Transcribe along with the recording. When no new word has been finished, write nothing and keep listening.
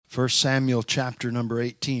1 Samuel chapter number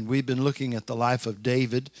 18. We've been looking at the life of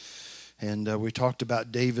David, and we talked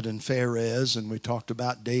about David and Pharez, and we talked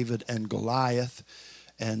about David and Goliath.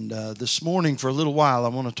 And this morning, for a little while, I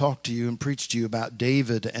want to talk to you and preach to you about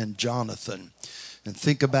David and Jonathan, and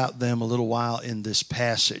think about them a little while in this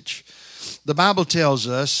passage. The Bible tells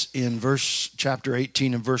us in chapter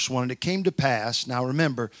 18 and verse 1, and it came to pass, now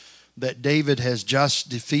remember, that David has just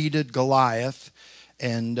defeated Goliath,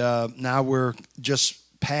 and now we're just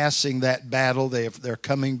passing that battle. They're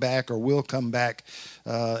coming back, or will come back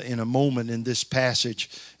in a moment in this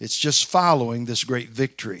passage. It's just following this great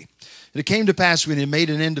victory. And it came to pass when he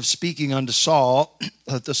made an end of speaking unto Saul,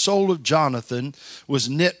 that the soul of Jonathan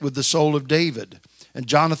was knit with the soul of David. And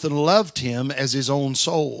Jonathan loved him as his own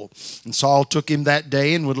soul. And Saul took him that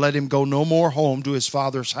day and would let him go no more home to his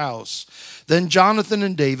father's house. Then Jonathan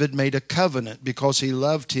and David made a covenant because he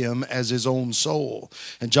loved him as his own soul.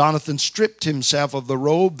 And Jonathan stripped himself of the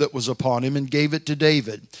robe that was upon him and gave it to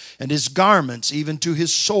David, and his garments, even to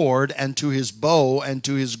his sword and to his bow and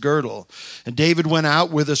to his girdle. And David went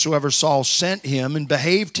out whithersoever Saul sent him and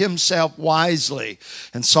behaved himself wisely.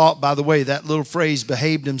 And Saul, by the way, that little phrase,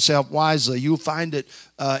 behaved himself wisely, you'll find it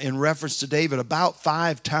in reference to David about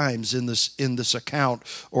 5 times in this account,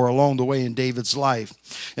 or along the way in David's life.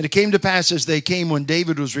 And it came to pass as they came, when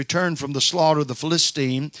David was returned from the slaughter of the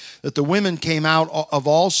Philistine, that the women came out of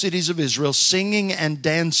all cities of Israel, singing and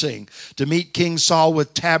dancing, to meet King Saul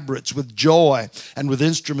with tabrets, with joy, and with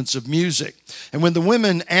instruments of music. And when the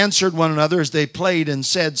women answered one another as they played, and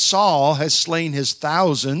said, Saul has slain his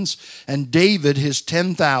thousands, and David his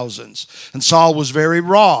 10,000s. And Saul was very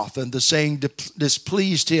wroth, and the saying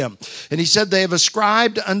displeased him. And he said, they have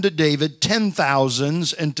ascribed unto David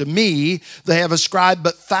 10,000s, and to me they have ascribed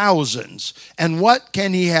but thousands. And what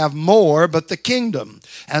can he have more but the kingdom?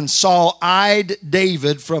 And Saul eyed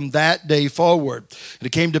David from that day forward. And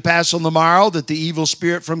it came to pass on the morrow that the evil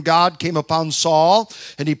spirit from God came upon Saul,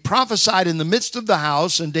 and he prophesied in the midst of the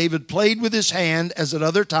house, and David played with his hand as at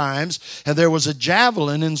other times, and there was a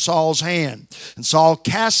javelin in Saul's hand. And Saul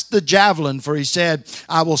cast the javelin, for he said,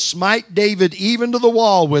 I will smite David even to the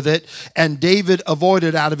wall with it. And David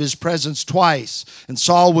avoided out of his presence twice. And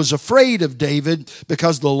Saul was afraid of David,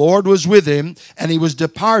 because the Lord was with him, and he was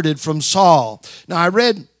departed from Saul. Now I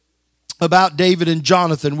read about David and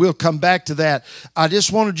Jonathan. We'll come back to that. I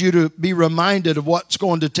just wanted you to be reminded of what's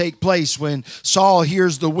going to take place when Saul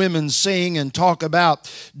hears the women sing and talk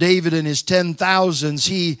about David and his 10,000s.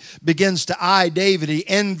 He begins to eye David. He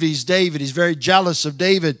envies David. He's very jealous of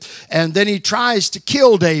David. And then he tries to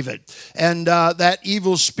kill David. And that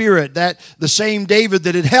evil spirit, that the same David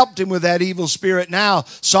that had helped him with that evil spirit, now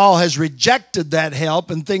Saul has rejected that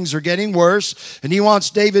help, and things are getting worse. And he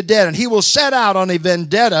wants David dead. And he will set out on a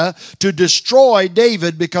vendetta to destroy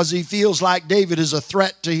David, because he feels like David is a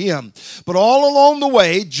threat to him. But all along the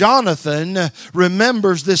way, Jonathan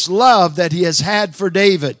remembers this love that he has had for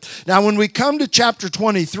David. Now, when we come to chapter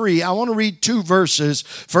 23, I want to read 2 verses.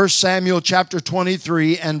 1 Samuel chapter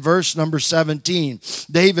 23 and verse number 17.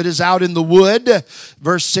 David is out in the wood.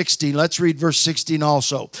 Verse 16. Let's read verse 16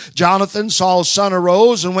 also. Jonathan, Saul's son,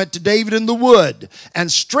 arose and went to David in the wood,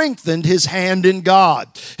 and strengthened his hand in God.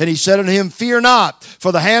 And he said unto him, Fear not,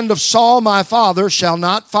 for the hand of Saul my father shall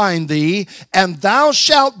not find thee, and thou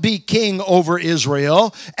shalt be king over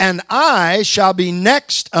Israel, and I shall be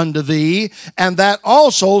next unto thee, and that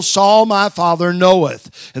also Saul my father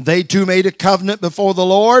knoweth. And they two made a covenant before the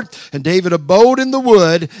Lord, and David abode in the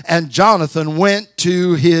wood, and Jonathan went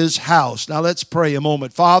to his house. Now let's pray a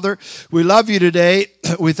moment. Father, we love you today.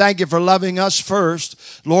 We thank you for loving us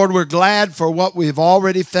first. Lord, we're glad for what we've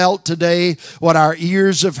already felt today, what our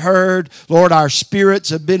ears have heard. Lord, our spirits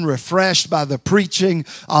have been refreshed by the preaching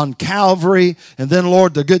on Calvary. And then,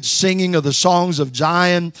 Lord, the good singing of the songs of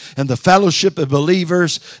Zion and the fellowship of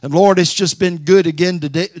believers. And Lord, it's just been good again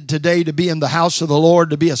today to be in the house of the Lord,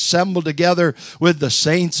 to be assembled together with the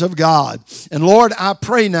saints of God. And Lord, I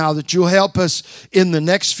pray now that you'll help us in the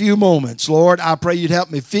next few moments. Lord, I pray you'd help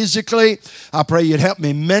me physically. I pray you'd help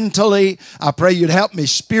me mentally. I pray you'd help me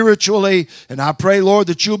spiritually. And I pray, Lord,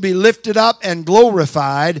 that you'll be lifted up and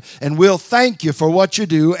glorified. And we'll thank you for what you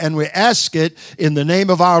do. And we ask it in the name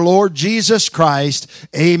of our Lord Jesus Christ.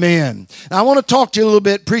 Amen. Now, I want to talk to you a little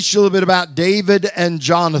bit, preach to you a little bit about David and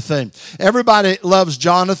Jonathan. Everybody loves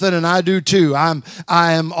Jonathan, and I do too. I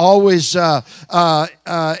am always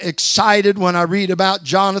excited when I read about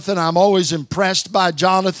Jonathan. I'm always impressed impressed by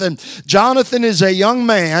Jonathan. Jonathan is a young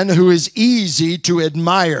man who is easy to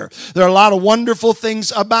admire. There are a lot of wonderful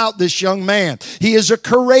things about this young man. He is a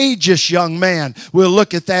courageous young man. We'll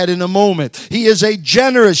look at that in a moment. He is a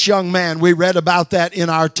generous young man. We read about that in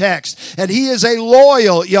our text. And he is a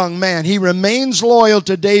loyal young man. He remains loyal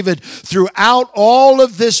to David throughout all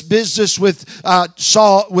of this business with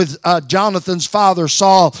Jonathan's father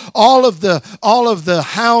Saul. All of the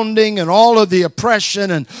hounding and all of the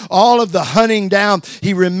oppression and all of the hunting down.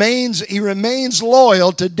 He remains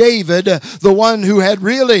loyal to David, the one who had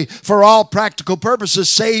really, for all practical purposes,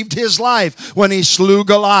 saved his life when he slew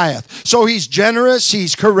Goliath. So he's generous,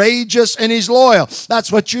 he's courageous, and he's loyal.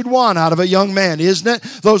 That's what you'd want out of a young man, isn't it?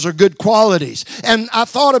 Those are good qualities. And I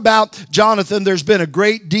thought about Jonathan. There's been a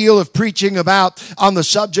great deal of preaching about on the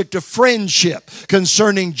subject of friendship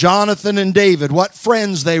concerning Jonathan and David, what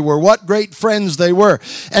friends they were, what great friends they were.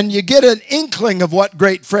 And you get an inkling of what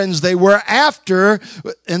great friends they were after,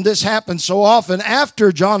 and this happens so often,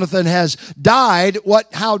 after Jonathan has died,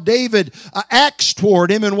 how David acts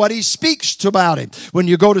toward him and what he speaks about him. When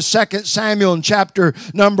you go to 2 Samuel in chapter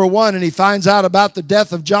number 1 and he finds out about the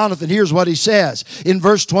death of Jonathan, here's what he says. In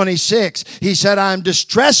verse 26, he said, I am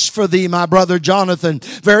distressed for thee, my brother Jonathan.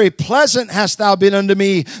 Very pleasant hast thou been unto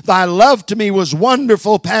me. Thy love to me was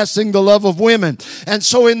wonderful, passing the love of women. And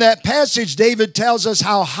so in that passage, David tells us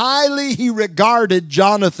how highly he regarded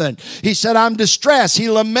Jonathan. He said, I'm distressed. He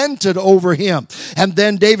lamented over him. And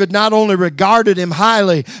then David not only regarded him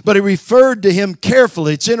highly, but he referred to him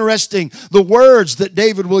carefully. It's interesting, the words that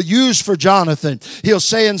David will use for Jonathan. He'll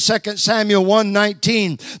say in 2 Samuel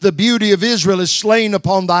 1:19, the beauty of Israel is slain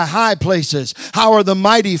upon thy high places. How are the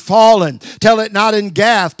mighty fallen? Tell it not in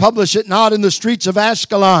Gath. Publish it not in the streets of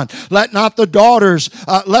Ashkelon. Let not the daughters,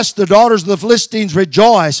 lest the daughters of the Philistines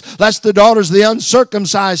rejoice, lest the daughters of the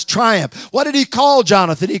uncircumcised triumph. What did he call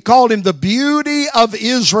Jonathan? He called him the beauty of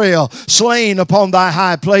Israel, slain upon thy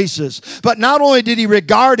high places. But not only did he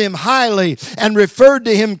regard him highly and referred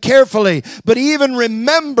to him carefully, but he even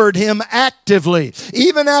remembered him actively.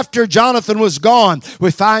 Even after Jonathan was gone,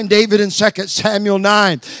 we find David in 2 Samuel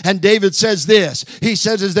 9, and David says this. He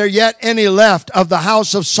says, is there yet any left of the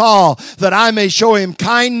house of Saul, that I may show him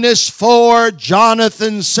kindness for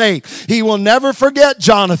Jonathan's sake? He will never forget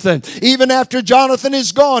Jonathan. Even after Jonathan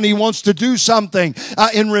is gone, he wants to do something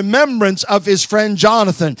in remembrance of his friend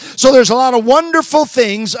Jonathan. So there's a lot of wonderful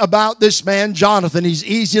things about this man Jonathan. He's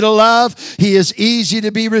easy to love. He is easy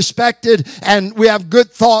to be respected, and we have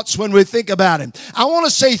good thoughts when we think about him. I want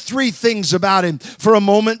to say three things about him for a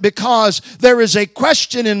moment, because there is a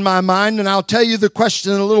question in my mind, and I'll tell you the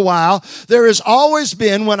question in a little while. There has always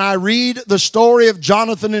been, when I read the story of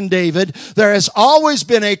Jonathan and David, there has always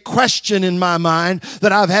been a question in my mind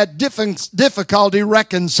that I've had difficulty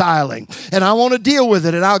reconciling. And I want to deal with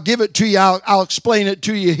it, and I'll give it to you. I'll explain it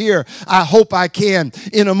to you here. I hope I can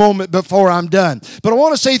in a moment before I'm done. But I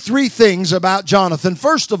want to say three things about Jonathan.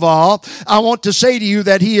 First of all, I want to say to you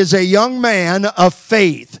that he is a young man of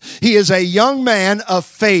faith. He is a young man of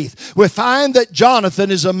faith. We find that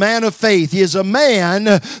Jonathan is a man of faith. He is a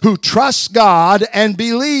man who trusts God and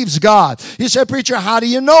believes God. You said, preacher, how do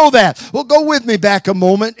you know that? Well, go with me back a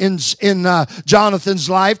moment in Jonathan's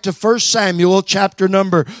life to 1 Samuel chapter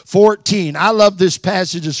number 14. I love this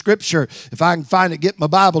passage of Scripture. If I can find it, get my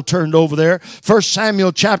Bible turned over there. 1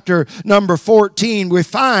 Samuel chapter number 14, we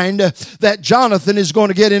find that Jonathan is going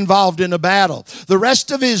to get involved in a battle. The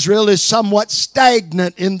rest of Israel is somewhat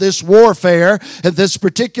stagnant in this warfare at this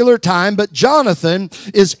particular time, but Jonathan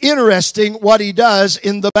is interesting what he does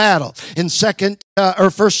in the battle. In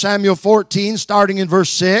 1 Samuel 14, starting in verse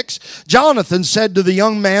 6, Jonathan said to the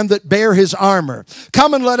young man that bare his armor,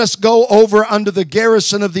 come and let us go over unto the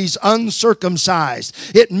garrison of these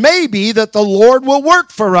uncircumcised. It may be that the Lord will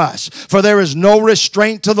work for us, for there is no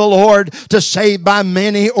restraint to the Lord to save by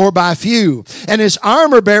many or by few. And his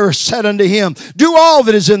armor bearer said unto him, do all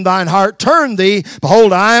that is in thine heart, turn thee,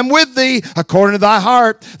 behold, I am with thee, according to thy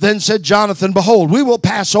heart. Then said Jonathan, behold, we will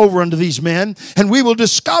pass over unto these men, and we will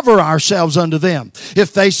discover ourselves unto them.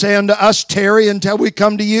 If they say unto us, tarry until we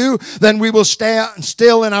come to you, then we will stand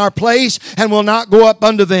still in our place, and will not go up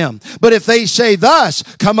unto them. But if they say thus,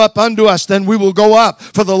 come up unto us, then we will go up,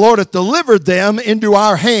 for the Lord hath delivered them into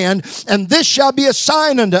our hand, and this shall be a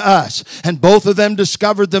sign unto us. And both of them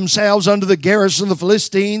discovered themselves unto the garrison of the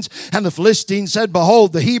Philistines, and the Philistines said,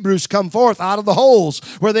 behold, the Hebrews come forth out of the holes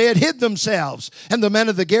where they had hid themselves. And the men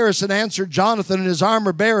of the garrison answered Jonathan and his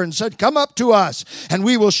armor bearer and said, come up to us, and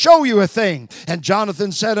we will show you a thing. And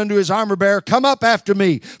Jonathan said unto his armor bearer, come up after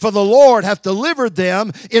me, for the Lord hath delivered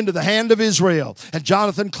them into the hand of Israel. And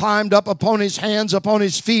Jonathan climbed up upon his hands, upon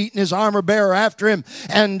his feet, and his armor bearer after him.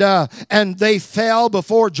 And and they fell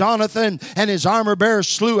before Jonathan, and his armor bearer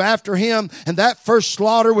slew after him. And that first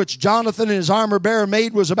slaughter which Jonathan and his armor bearer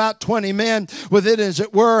made was about 20 men, with it as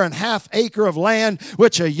it were an half acre of land,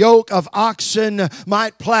 which a yoke of oxen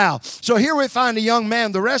might plow. So here we find a young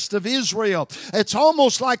man, the rest of Israel. It's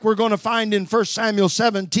almost like we're going to find in 1 Samuel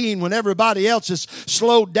 17 when everybody else is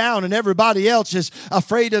slowed down and everybody else is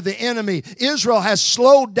afraid of the enemy. Israel has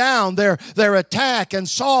slowed down their attack, and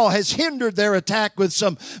Saul has hindered their attack with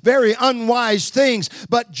some very unwise things.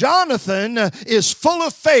 But Jonathan is full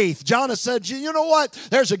of faith. Jonathan said, you know what?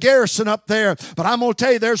 There's a garrison up there, but I'm going to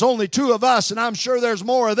tell you there's only two of us, and I'm sure there's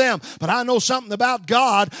more of them. But I know something about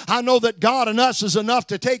God. I know that God and us is enough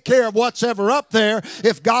to take care of what's ever up there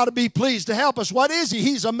if God would be pleased to help us. What is he?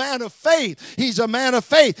 He's a man of faith. He's a man of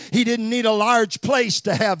faith. He didn't need a large place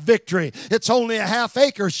to have victory. It's only a half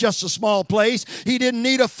acre. It's just a small place. He didn't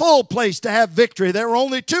need a full place to have victory. There were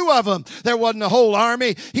only two of them. There wasn't a whole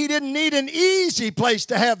army. He didn't need an easy place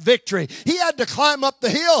to have victory. He had to climb up the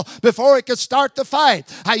hill before he could start the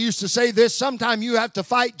fight. I used to say this, sometimes you have to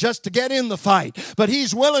fight just to get in the fight. But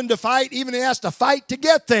he's willing to fight, even if he has to fight to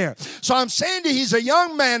get there. So I'm saying to you, he's a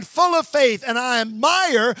young man full of faith, and I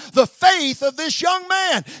admire the faith of this young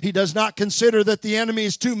man. He does not consider that the enemy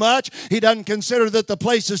is too much. He doesn't consider that the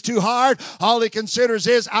place is too hard. All he considers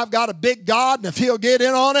is, I've got a big God, and if he'll get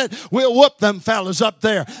in on it, we'll whoop them fellas up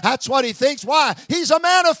there. That's what he thinks. Why? He's a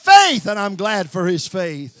man of faith, and I'm glad for his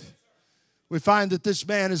faith. We find that this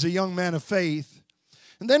man is a young man of faith.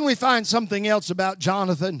 And then we find something else about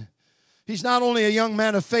Jonathan. He's not only a young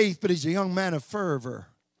man of faith, but he's a young man of fervor.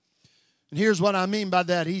 And here's what I mean by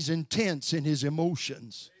that. He's intense in his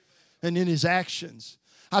emotions and in his actions.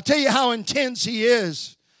 I'll tell you how intense he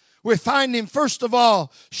is. We find him, first of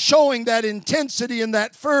all, showing that intensity and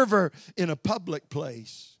that fervor in a public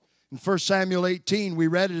place. In 1 Samuel 18, we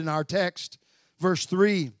read it in our text, verse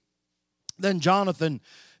 3. Then Jonathan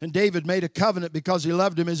and David made a covenant because he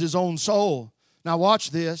loved him as his own soul. Now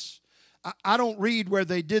watch this. I don't read where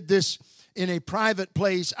they did this in a private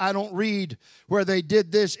place. I don't read where they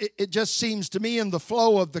did this. It just seems to me in the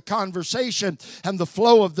flow of the conversation and the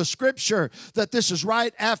flow of the scripture that this is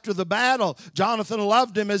right after the battle. Jonathan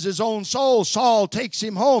loved him as his own soul. Saul takes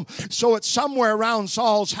him home. So it's somewhere around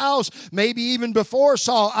Saul's house, maybe even before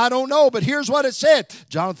Saul. I don't know, but here's what it said.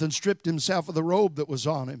 Jonathan stripped himself of the robe that was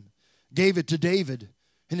on him, gave it to David,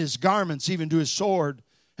 and his garments, even to his sword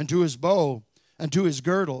and to his bow and to his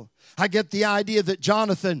girdle. I get the idea that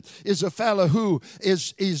Jonathan is a fellow who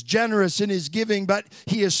is generous in his giving, but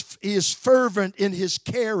he is fervent in his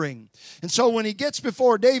caring. And so when he gets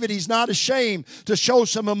before David, he's not ashamed to show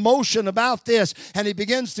some emotion about this, and he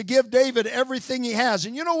begins to give David everything he has.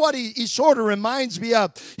 And you know what he sort of reminds me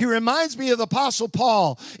of? He reminds me of the Apostle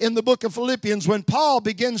Paul in the book of Philippians, when Paul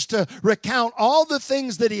begins to recount all the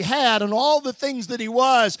things that he had and all the things that he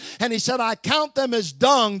was. And he said, I count them as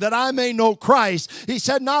dung that I may know Christ. He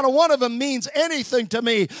said, not a one of them means anything to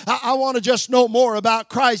me. I want to just know more about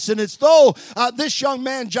Christ. And it's though this young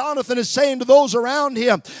man Jonathan is saying to those around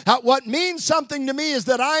him, what means something to me is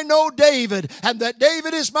that I know David, and that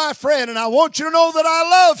David is my friend, and I want you to know that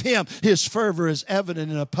I love him. His fervor is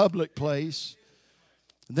evident in a public place.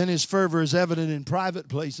 And then his fervor is evident in private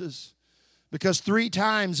places. Because 3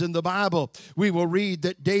 times in the Bible, we will read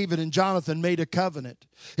that David and Jonathan made a covenant.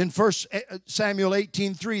 In 1 Samuel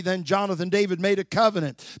 18:3, then Jonathan David made a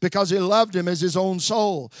covenant because he loved him as his own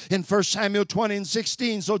soul. In 1 Samuel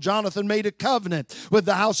 20:16, so Jonathan made a covenant with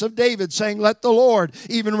the house of David, saying, let the Lord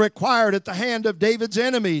even require it at the hand of David's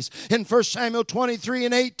enemies. In 1 Samuel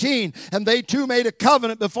 23:18, and they too made a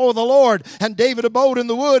covenant before the Lord, and David abode in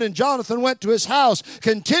the wood, and Jonathan went to his house.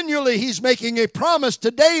 Continually, he's making a promise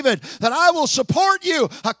to David that I will support you,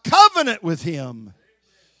 a covenant with him.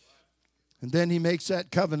 And then he makes that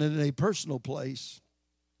covenant in a personal place,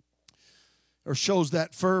 or shows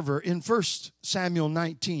that fervor. In 1 Samuel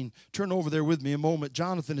 19, turn over there with me a moment.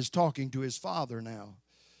 Jonathan is talking to his father now.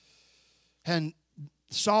 And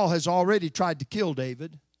Saul has already tried to kill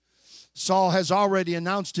David. Saul has already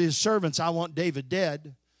announced to his servants, I want David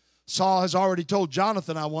dead. Saul has already told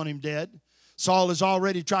Jonathan, I want him dead. Saul has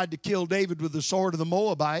already tried to kill David with the sword of the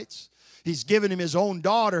Moabites. He's given him his own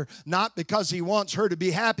daughter, not because he wants her to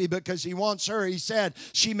be happy, because he wants her, he said,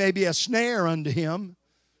 she may be a snare unto him.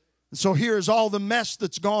 And so here's all the mess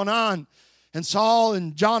that's gone on. And Saul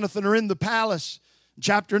and Jonathan are in the palace.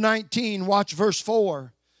 Chapter 19, watch verse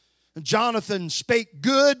 4. And Jonathan spake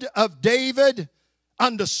good of David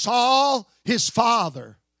unto Saul his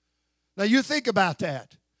father. Now you think about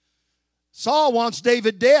that. Saul wants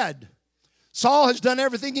David dead. Saul has done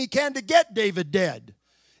everything he can to get David dead.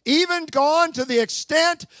 even gone to the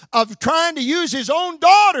extent of trying to use his own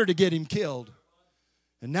daughter to get him killed.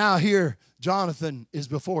 And now here Jonathan is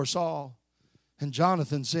before Saul. And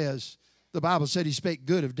Jonathan says, the Bible said he spake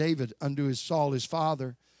good of David unto his Saul his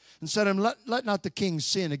father, and said him, let not the king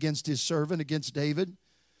sin against his servant, against David,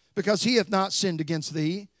 because he hath not sinned against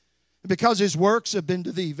thee, because his works have been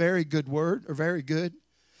to thee very good word, or very good.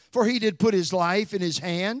 For he did put his life in his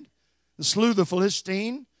hand, and slew the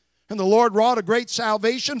Philistine, and the Lord wrought a great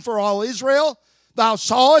salvation for all Israel. Thou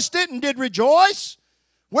sawest it and did rejoice.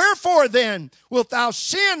 Wherefore then wilt thou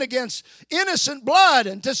sin against innocent blood,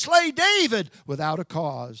 and to slay David without a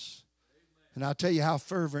cause? And I'll tell you how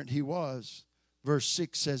fervent he was. Verse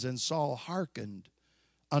 6 says, and Saul hearkened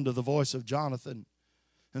unto the voice of Jonathan.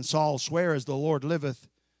 And Saul sware, as the Lord liveth,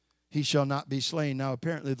 he shall not be slain. Now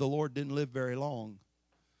apparently the Lord didn't live very long,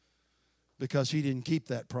 because he didn't keep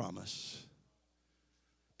that promise.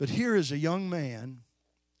 But here is a young man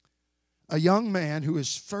who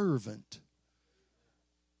is fervent.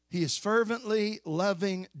 He is fervently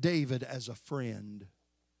loving David as a friend.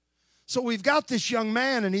 So we've got this young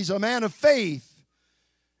man, and he's a man of faith,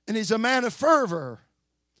 and he's a man of fervor.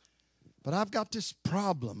 But I've got this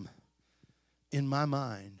problem in my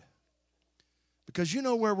mind. Because you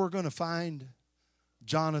know where we're going to find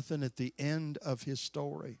Jonathan at the end of his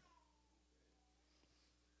story?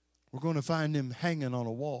 We're going to find him hanging on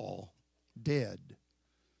a wall, dead,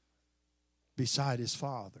 beside his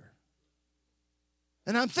father.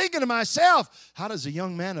 And I'm thinking to myself, how does a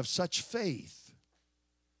young man of such faith,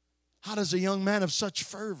 how does a young man of such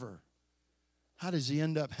fervor, how does he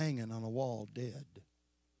end up hanging on a wall dead?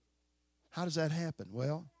 How does that happen?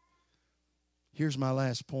 Well, here's my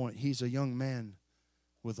last point. He's a young man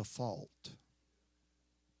with a fault.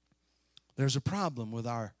 There's a problem with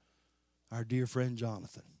our dear friend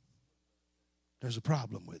Jonathan. There's a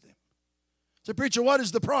problem with him. So, preacher, what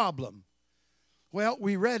is the problem? Well,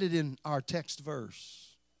 we read it in our text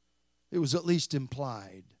verse. It was at least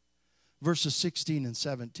implied. Verses 16 and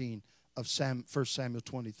 17 of 1 Samuel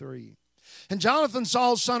 23. And Jonathan,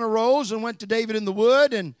 Saul's son, arose and went to David in the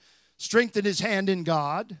wood and strengthened his hand in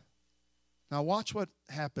God. Now watch what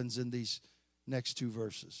happens in these next two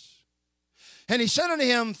verses. And he said unto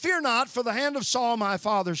him, fear not, for the hand of Saul my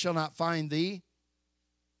father shall not find thee.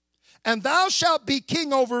 And thou shalt be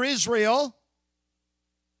king over Israel,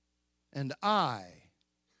 and I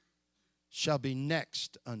shall be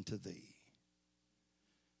next unto thee.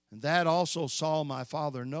 And that also Saul my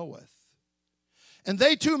father knoweth. And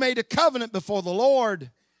they two made a covenant before the Lord.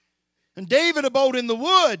 And David abode in the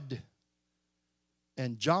wood.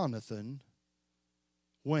 And Jonathan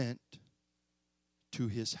went to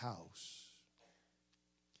his house.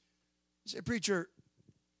 You say, preacher,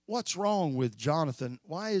 what's wrong with Jonathan?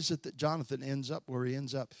 Why is it that Jonathan ends up where he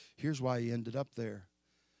ends up? Here's why he ended up there.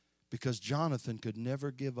 Because Jonathan could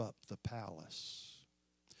never give up the palace.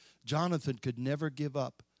 Jonathan could never give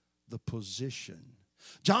up the position.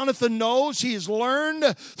 Jonathan knows, he has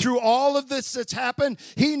learned through all of this that's happened.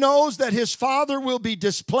 He knows that his father will be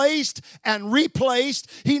displaced and replaced.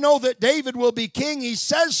 He knows that David will be king. He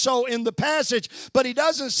says so in the passage, but he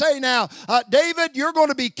doesn't say now, David, you're going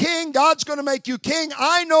to be king. God's going to make you king.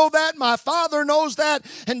 I know that. My father knows that.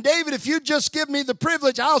 And David, if you just give me the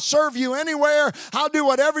privilege, I'll serve you anywhere. I'll do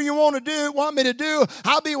whatever you want me to do.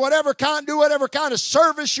 I'll be do whatever kind of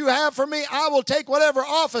service you have for me. I will take whatever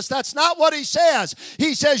office. That's not what he says.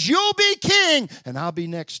 He says, you'll be king and I'll be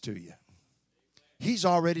next to you. He's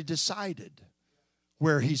already decided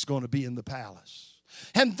where he's going to be in the palace.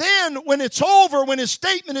 And then when it's over, when his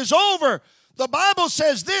statement is over, the Bible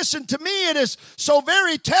says this, and to me it is so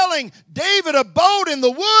very telling. David abode in the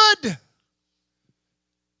wood.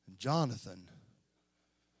 And Jonathan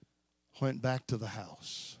went back to the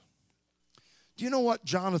house. Do you know what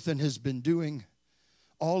Jonathan has been doing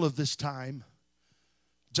all of this time?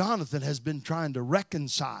 Jonathan has been trying to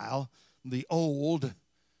reconcile the old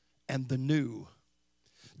and the new.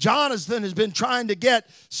 Jonathan has been trying to get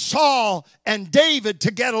Saul and David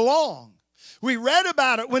to get along. We read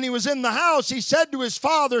about it when he was in the house. He said to his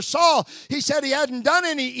father, Saul, he said he hadn't done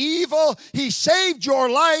any evil. He saved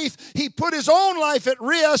your life. He put his own life at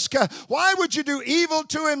risk. Why would you do evil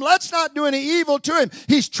to him? Let's not do any evil to him.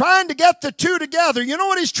 He's trying to get the two together. You know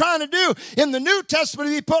what he's trying to do? In the New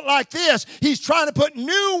Testament, he put like this. He's trying to put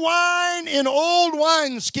new wine in old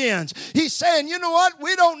wineskins. He's saying, you know what?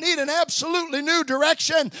 We don't need an absolutely new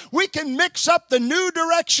direction. We can mix up the new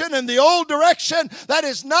direction and the old direction. That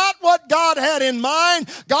is not what God had in mind.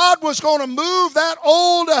 God was going to move that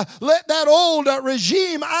old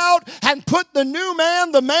regime out and put the new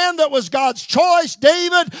man, the man that was God's choice,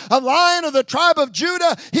 David, a lion of the tribe of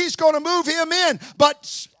Judah. He's going to move him in.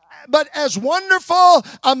 But but as wonderful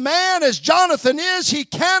a man as Jonathan is, he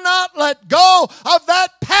cannot let go of that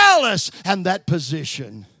palace and that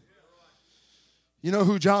position. You know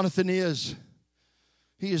who Jonathan is?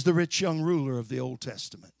 He is the rich young ruler of the Old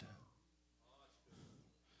Testament.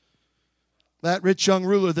 That rich young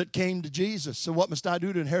ruler that came to Jesus. So what must I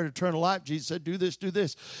do to inherit eternal life? Jesus said, do this, do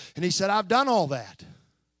this. And he said, I've done all that.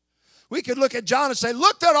 We could look at John and say,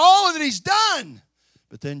 look at all that he's done.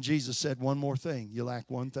 But then Jesus said one more thing. You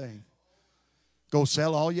lack one thing. Go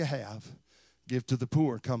sell all you have. Give to the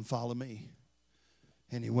poor. Come follow me.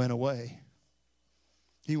 And he went away.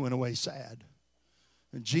 He went away sad.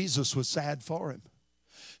 And Jesus was sad for him.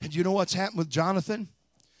 And you know what's happened with Jonathan?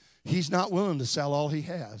 He's not willing to sell all he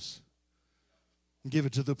has and give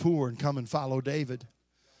it to the poor and come and follow David.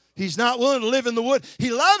 He's not willing to live in the wood.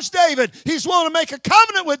 He loves David. He's willing to make a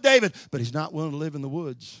covenant with David, but he's not willing to live in the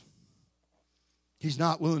woods. He's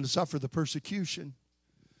not willing to suffer the persecution.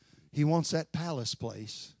 He wants that palace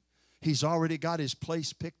place. He's already got his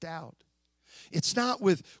place picked out. It's not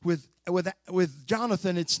with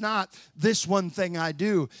Jonathan, it's not this one thing I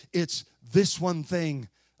do. It's this one thing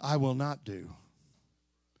I will not do.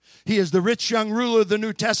 He is the rich young ruler of the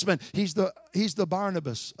New Testament. He's the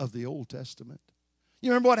Barnabas of the Old Testament.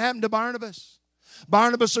 You remember what happened to Barnabas?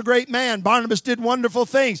 Barnabas, a great man. Barnabas did wonderful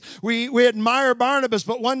things. We admire Barnabas,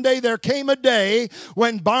 but one day there came a day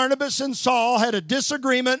when Barnabas and Saul had a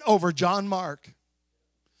disagreement over John Mark.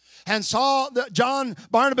 And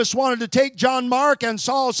Barnabas wanted to take John Mark, and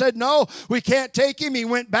Saul said, no, we can't take him. He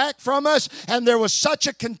went back from us, and there was such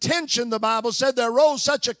a contention, the Bible said, there arose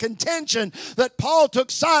such a contention that Paul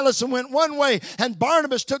took Silas and went one way, and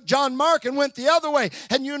Barnabas took John Mark and went the other way.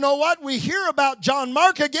 And you know what? We hear about John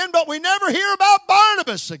Mark again, but we never hear about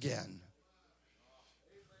Barnabas again.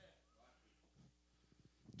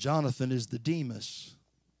 Jonathan is the Demas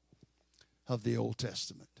of the Old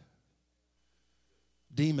Testament.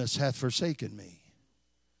 Demas hath forsaken me,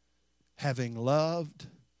 having loved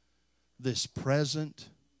this present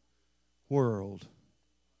world.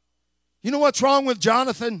 You know what's wrong with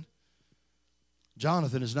Jonathan?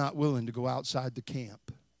 Jonathan is not willing to go outside the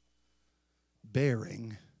camp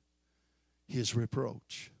bearing his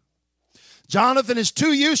reproach. Jonathan is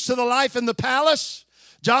too used to the life in the palace.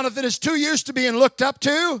 Jonathan is too used to being looked up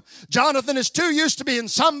to. Jonathan is too used to being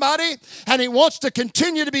somebody, and he wants to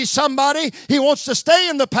continue to be somebody. He wants to stay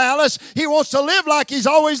in the palace. He wants to live like he's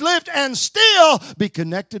always lived and still be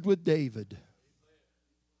connected with David.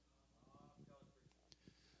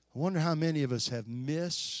 I wonder how many of us have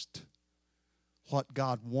missed what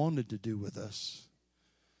God wanted to do with us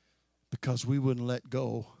because we wouldn't let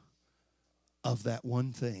go of that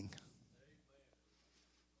one thing.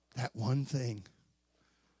 That one thing.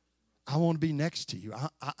 I want to be next to you.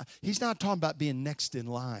 He's not talking about being next in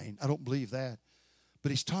line. I don't believe that. But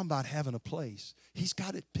he's talking about having a place. He's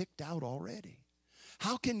got it picked out already.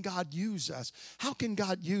 How can God use us? How can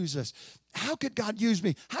God use us? How could God use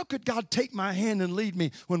me? How could God take my hand and lead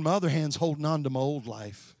me when my other hand's holding on to my old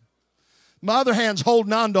life? My other hand's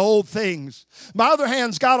holding on to old things. My other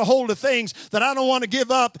hand's got a hold of things that I don't want to give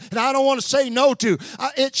up and I don't want to say no to.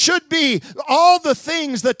 It should be all the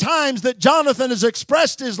things, the times that Jonathan has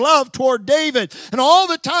expressed his love toward David, and all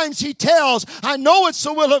the times he tells, I know it's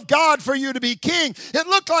the will of God for you to be king. It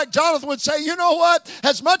looked like Jonathan would say, you know what?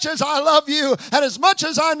 As much as I love you and as much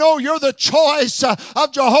as I know you're the choice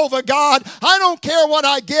of Jehovah God, I don't care what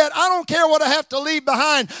I get. I don't care what I have to leave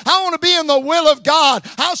behind. I want to be in the will of God.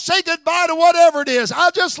 I'll say goodbye to whatever it is.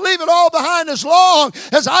 I'll just leave it all behind as long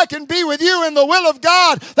as I can be with you in the will of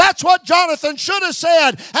God. That's what Jonathan should have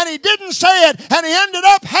said, and he didn't say it, and he ended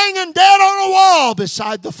up hanging dead on a wall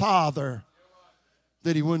beside the Father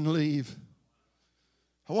that he wouldn't leave.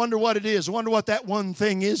 I wonder what it is. I wonder what that one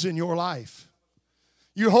thing is in your life.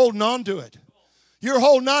 You're holding on to it. You're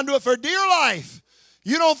holding on to it for dear life.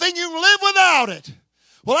 You don't think you can live without it.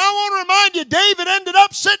 Well, I want to remind you, David ended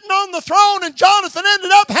up sitting on the throne and Jonathan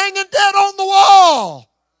ended up hanging dead on the wall.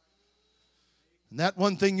 And that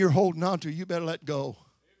one thing you're holding on to, you better let go.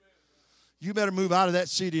 You better move out of that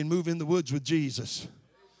city and move in the woods with Jesus.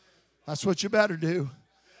 That's what you better do.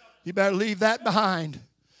 You better leave that behind.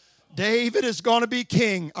 David is going to be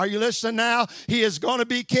king. Are you listening now? He is going to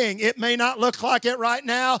be king. It may not look like it right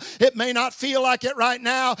now. It may not feel like it right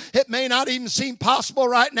now. It may not even seem possible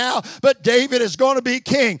right now. But David is going to be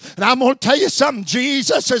king. And I'm going to tell you something.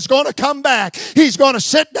 Jesus is going to come back. He's going to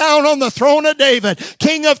sit down on the throne of David,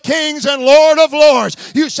 King of kings and Lord of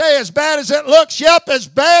lords. You say as bad as it looks? Yep, as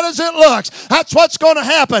bad as it looks. That's what's going to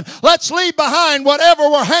happen. Let's leave behind whatever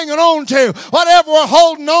we're hanging on to, whatever we're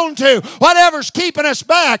holding on to, whatever's keeping us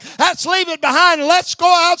back. Let's leave it behind and let's go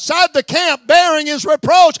outside the camp bearing His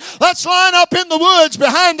reproach. Let's line up in the woods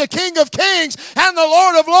behind the King of Kings and the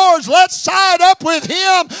Lord of Lords. Let's side up with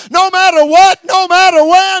Him no matter what, no matter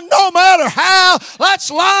when, no matter how.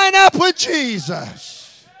 Let's line up with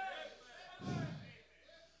Jesus.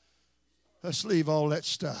 Let's leave all that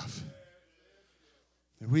stuff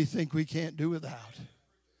that we think we can't do without.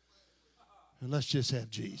 And let's just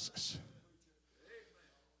have Jesus.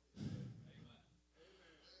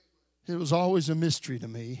 It was always a mystery to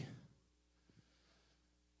me.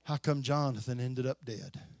 How come Jonathan ended up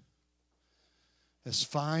dead? As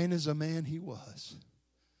fine as a man he was,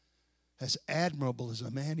 as admirable as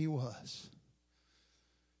a man he was.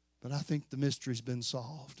 But I think the mystery's been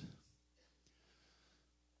solved.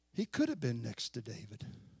 He could have been next to David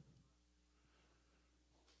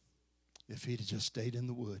if he'd have just stayed in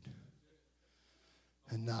the wood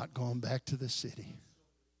and not gone back to the city.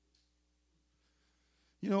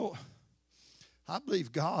 You know, I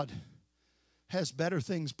believe God has better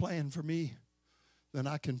things planned for me than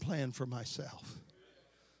I can plan for myself.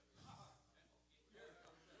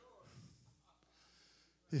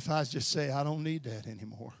 If I just say, I don't need that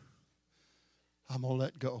anymore, I'm going to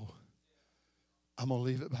let go. I'm going to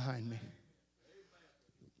leave it behind me.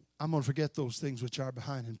 I'm going to forget those things which are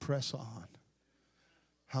behind and press on.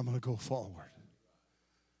 I'm going to go forward.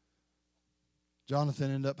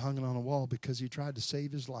 Jonathan ended up hanging on a wall because he tried to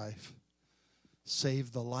save his life.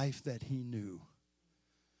 Save the life that he knew.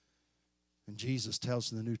 And Jesus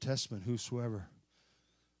tells in the New Testament, whosoever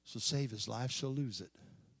shall save his life shall lose it.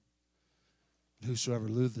 And whosoever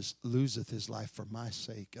loseth his life for my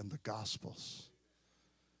sake and the gospel's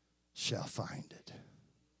shall find it.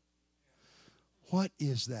 What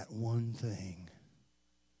is that one thing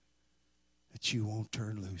that you won't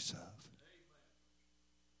turn loose of?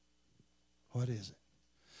 What is it?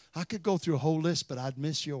 I could go through a whole list, but I'd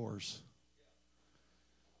miss yours.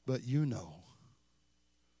 But you know,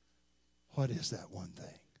 what is that one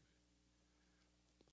thing?